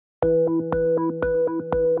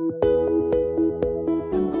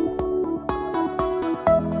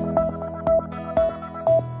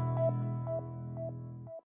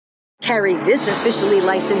Carry this officially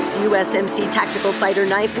licensed USMC tactical fighter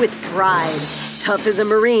knife with pride. Tough as a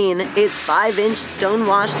Marine, its 5-inch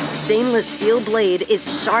stone-washed stainless steel blade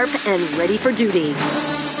is sharp and ready for duty.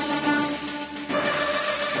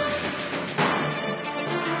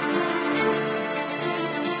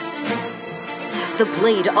 The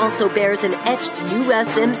blade also bears an etched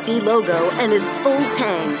USMC logo and is full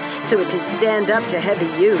tang, so it can stand up to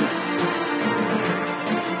heavy use.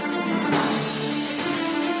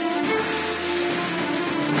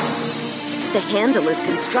 The handle is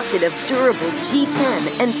constructed of durable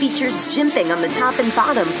G10 and features jimping on the top and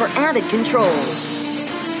bottom for added control.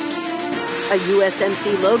 A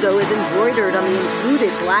USMC logo is embroidered on the included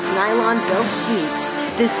black nylon belt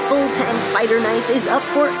sheath. This full-tang fighter knife is up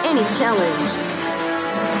for any challenge.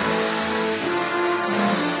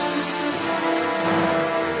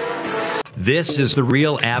 This is the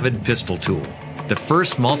Real Avid pistol tool, the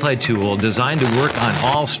first multi-tool designed to work on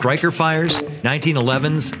all striker fires,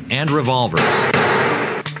 1911s, and revolvers.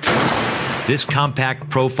 This compact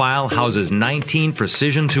profile houses 19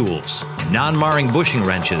 precision tools, non-marring bushing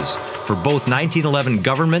wrenches for both 1911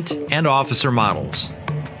 government and officer models.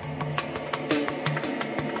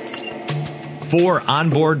 4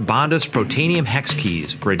 onboard Bondus Protanium hex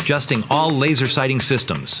keys for adjusting all laser sighting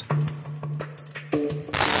systems.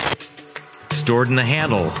 Stored in the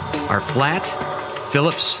handle are flat,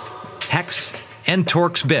 Phillips, hex, and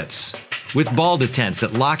Torx bits with ball detents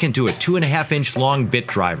that lock into a 2.5-inch long bit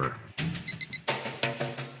driver.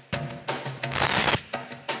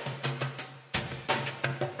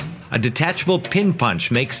 A detachable pin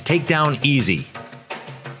punch makes takedown easy.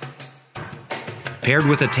 Paired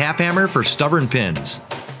with a tap hammer for stubborn pins.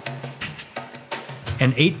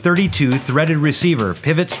 An 832 threaded receiver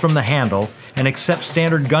pivots from the handle and accepts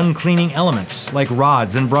standard gun cleaning elements like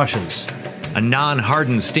rods and brushes. A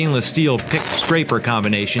non-hardened stainless steel pick scraper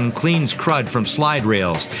combination cleans crud from slide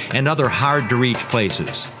rails and other hard-to-reach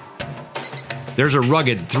places. There's a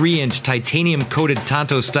rugged 3-inch titanium-coated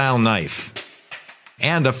Tonto-style knife.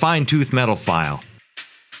 And a fine-tooth metal file.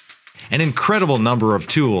 An incredible number of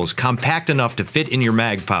tools compact enough to fit in your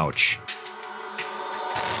mag pouch.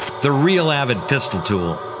 The Real Avid pistol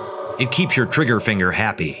tool. It keeps your trigger finger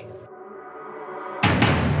happy.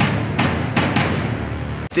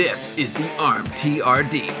 This is the ARM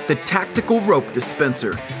TRD. The tactical rope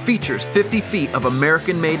dispenser features 50 feet of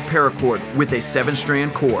American-made paracord with a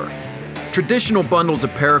 7-strand core. Traditional bundles of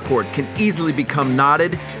paracord can easily become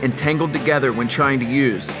knotted and tangled together when trying to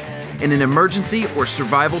use. In an emergency or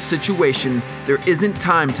survival situation, there isn't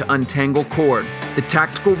time to untangle cord. The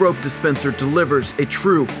tactical rope dispenser delivers a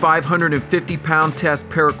true 550-pound test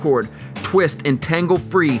paracord, twist and tangle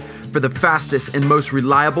free for the fastest and most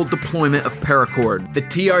reliable deployment of paracord. The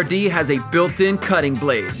TRD has a built-in cutting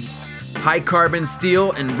blade, high carbon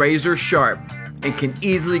steel and razor sharp, and can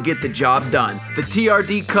easily get the job done. The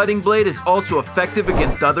TRD cutting blade is also effective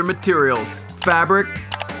against other materials, fabric,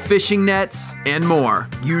 fishing nets, and more.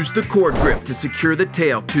 Use the cord grip to secure the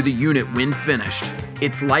tail to the unit when finished.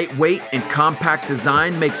 Its lightweight and compact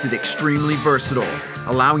design makes it extremely versatile,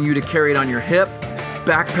 allowing you to carry it on your hip,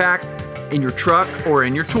 backpack, in your truck, or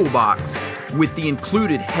in your toolbox. With the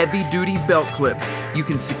included heavy-duty belt clip, you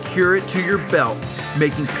can secure it to your belt,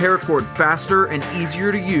 making paracord faster and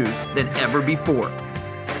easier to use than ever before.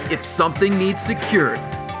 If something needs secured,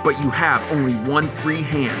 but you have only one free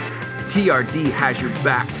hand, TRD has your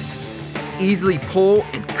back. Easily pull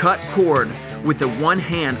and cut cord with a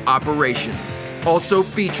one-hand operation. Also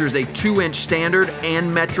features a 2-inch standard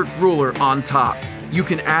and metric ruler on top. You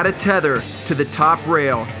can add a tether to the top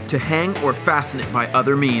rail to hang or fasten it by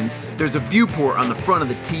other means. There's a viewport on the front of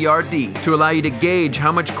the TRD to allow you to gauge how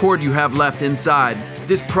much cord you have left inside.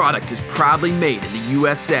 This product is proudly made in the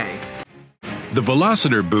USA. The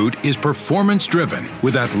Velociter boot is performance-driven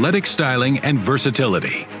with athletic styling and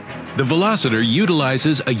versatility. The Velociter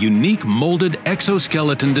utilizes a unique molded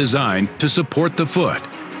exoskeleton design to support the foot,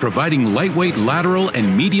 providing lightweight lateral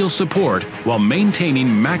and medial support while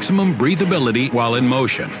maintaining maximum breathability while in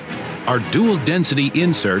motion. Our dual-density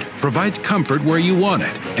insert provides comfort where you want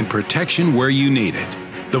it and protection where you need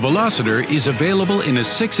it. The Velociter is available in a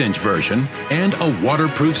 6-inch version and a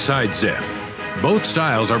waterproof side zip. Both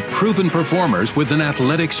styles are proven performers with an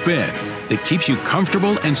athletic spin that keeps you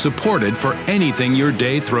comfortable and supported for anything your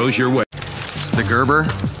day throws your way. It's the Gerber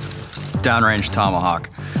Downrange Tomahawk.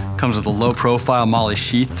 Comes with a low-profile MOLLE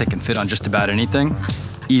sheath that can fit on just about anything.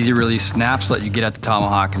 Easy release snaps let you get at the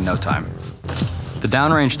Tomahawk in no time. The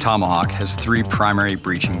Downrange Tomahawk has 3 primary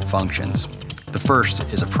breaching functions. The first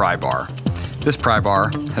is a pry bar. This pry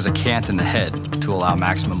bar has a cant in the head to allow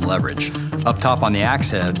maximum leverage. Up top on the axe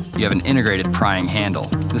head, you have an integrated prying handle.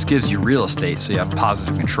 This gives you real estate, so you have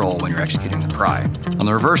positive control when you're executing the pry. On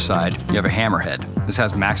the reverse side, you have a hammerhead. This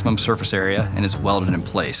has maximum surface area and is welded in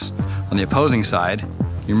place. On the opposing side,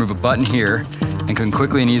 you remove a button here and can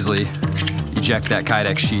quickly and easily eject that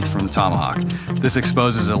Kydex sheath from the Tomahawk. This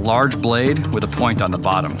exposes a large blade with a point on the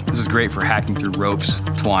bottom. This is great for hacking through ropes,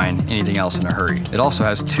 twine, anything else in a hurry. It also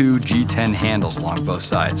has 2 G10 handles along both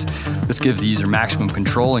sides. This gives the user maximum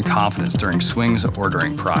control and confidence during swings or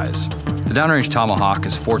during pries. The downrange Tomahawk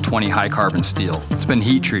is 420 high carbon steel. It's been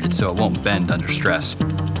heat treated so it won't bend under stress.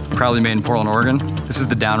 Proudly made in Portland, Oregon, this is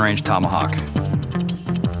the downrange Tomahawk.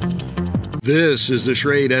 This is the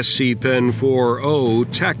Schrade SC Pen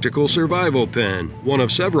 4.0 Tactical Survival Pen, one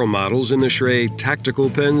of several models in the Schrade Tactical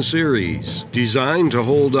Pen series. Designed to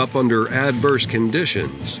hold up under adverse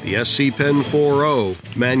conditions, the SC Pen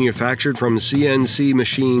 4.0, manufactured from CNC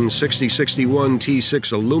machine 6061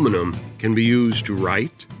 T6 aluminum, can be used to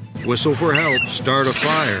write, whistle for help, start a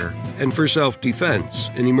fire, and for self-defense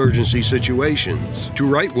in emergency situations. To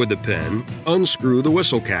write with the pen, unscrew the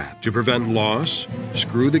whistle cap. To prevent loss,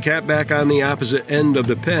 screw the cap back on the opposite end of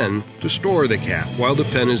the pen to store the cap while the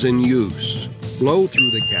pen is in use. Blow through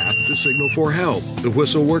the cap to signal for help. The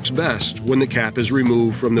whistle works best when the cap is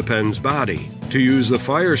removed from the pen's body. To use the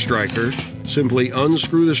fire striker, simply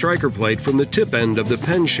unscrew the striker plate from the tip end of the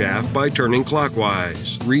pen shaft by turning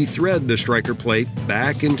clockwise. Rethread the striker plate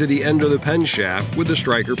back into the end of the pen shaft with the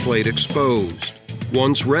striker plate exposed.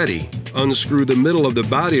 Once ready, unscrew the middle of the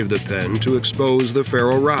body of the pen to expose the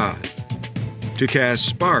ferro rod. To cast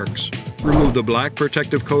sparks, remove the black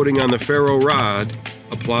protective coating on the ferro rod,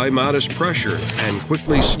 apply modest pressure, and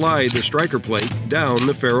quickly slide the striker plate down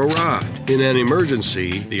the ferro rod. In an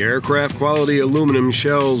emergency, the aircraft quality aluminum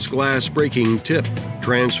shell's glass breaking tip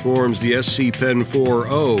transforms the SC Pen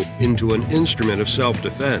 4.0 into an instrument of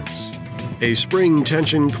self-defense. A spring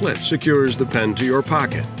tension clip secures the pen to your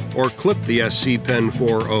pocket, or clip the SC Pen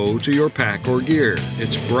 4.0 to your pack or gear.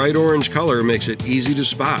 Its bright orange color makes it easy to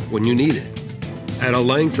spot when you need it. At a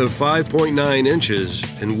length of 5.9 inches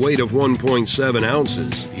and weight of 1.7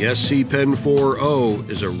 ounces, the SC Pen 4.0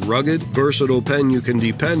 is a rugged, versatile pen you can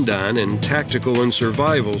depend on in tactical and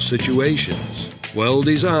survival situations. Well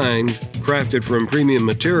designed, crafted from premium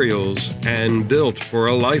materials, and built for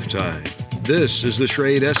a lifetime. This is the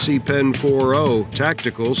Schrade SC Pen 4.0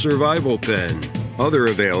 Tactical Survival Pen. Other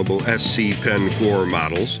available SC Pen 4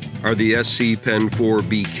 models are the SC Pen 4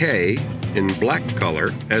 BK, in black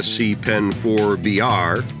color, SC Pen 4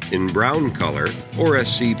 BR in brown color, or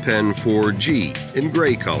SC Pen 4G in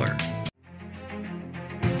gray color.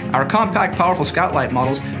 Our compact, powerful Scout Light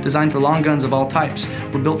models, designed for long guns of all types,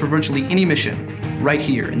 were built for virtually any mission, right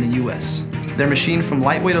here in the US. They're machined from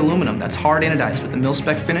lightweight aluminum that's hard anodized with a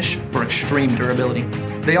mil-spec finish for extreme durability.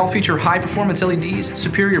 They all feature high-performance LEDs,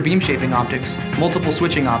 superior beam shaping optics, multiple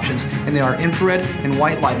switching options, and they are infrared and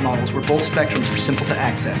white light models where both spectrums are simple to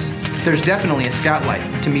access. There's definitely a Scout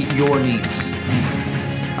Light to meet your needs.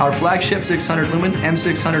 Our flagship 600 lumen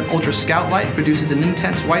M600 Ultra Scout Light produces an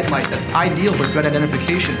intense white light that's ideal for threat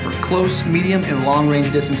identification for close, medium, and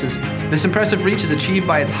long-range distances. This impressive reach is achieved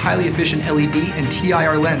by its highly efficient LED and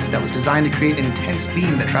TIR lens that was designed to create an intense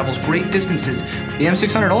beam that travels great distances. The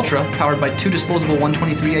M600 Ultra, powered by 2 disposable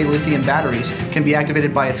 123A lithium batteries, can be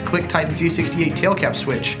activated by its click-type Z68 tail cap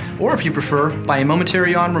switch, or if you prefer, by a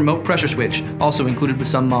momentary on remote pressure switch, also included with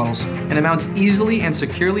some models. And it mounts easily and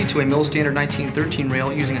securely to a mil-standard 1913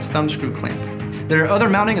 rail using its thumb screw clamp. There are other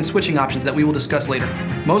mounting and switching options that we will discuss later.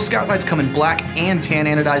 Most Scout Lights come in black and tan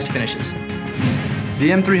anodized finishes. The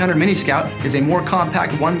M300 Mini Scout is a more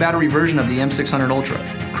compact one-battery version of the M600 Ultra.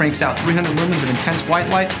 It cranks out 300 lumens of intense white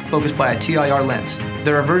light focused by a TIR lens.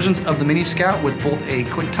 There are versions of the Mini Scout with both a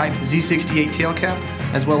click-type Z68 tail cap,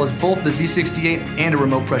 as well as both the Z68 and a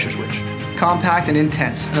remote pressure switch. Compact and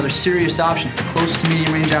intense, another serious option for close to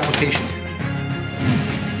medium range applications.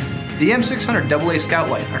 The M600 AA Scout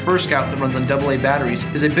Light, our first Scout that runs on AA batteries,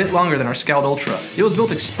 is a bit longer than our Scout Ultra. It was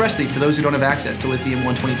built expressly for those who don't have access to lithium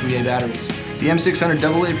 123A batteries. The M600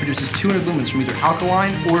 AA produces 200 lumens from either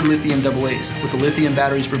alkaline or lithium AA's, with the lithium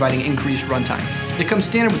batteries providing increased runtime. It comes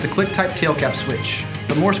standard with the click-type tail cap switch,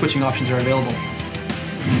 but more switching options are available.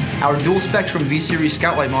 Our dual-spectrum V-Series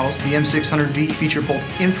Scout Light models, the M600V, feature both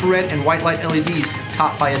infrared and white light LEDs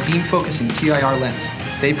topped by a beam-focusing TIR lens.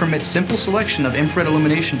 They permit simple selection of infrared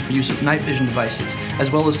illumination for use with night vision devices,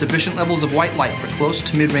 as well as sufficient levels of white light for close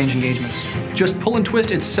to mid-range engagements. Just pull and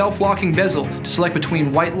twist its self-locking bezel to select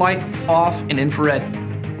between white light, off, and infrared.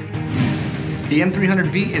 The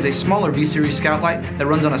M300V is a smaller V-Series scout light that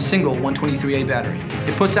runs on a single 123A battery.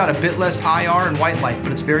 It puts out a bit less IR and white light,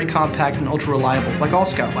 but it's very compact and ultra-reliable, like all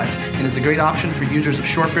scout lights, and is a great option for users of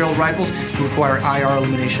short-barreled rifles who require IR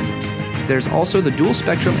illumination. There's also the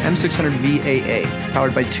dual-spectrum M600V AA,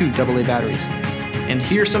 powered by 2 AA batteries. And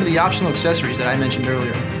here are some of the optional accessories that I mentioned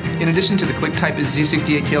earlier. In addition to the ClickType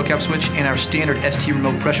Z68 tail cap switch and our standard ST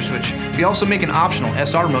remote pressure switch, we also make an optional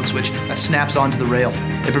SR remote switch that snaps onto the rail.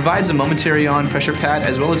 It provides a momentary on pressure pad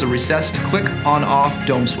as well as a recessed click on-off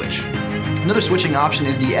dome switch. Another switching option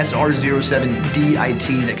is the SR07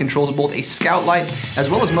 DIT that controls both a scout light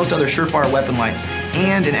as well as most other Surefire weapon lights,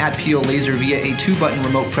 and an at-peel laser via a 2-button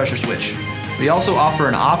remote pressure switch. We also offer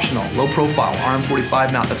an optional low-profile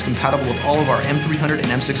RM45 mount that's compatible with all of our M300 and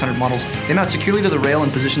M600 models. They mount securely to the rail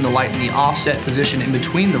and position the light in the offset position in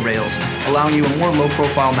between the rails, allowing you a more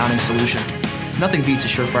low-profile mounting solution. Nothing beats a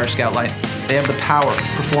Surefire scout light. They have the power,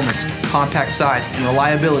 performance, compact size, and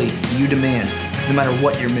reliability you demand, no matter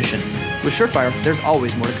what your mission. With Surefire, there's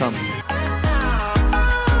always more to come.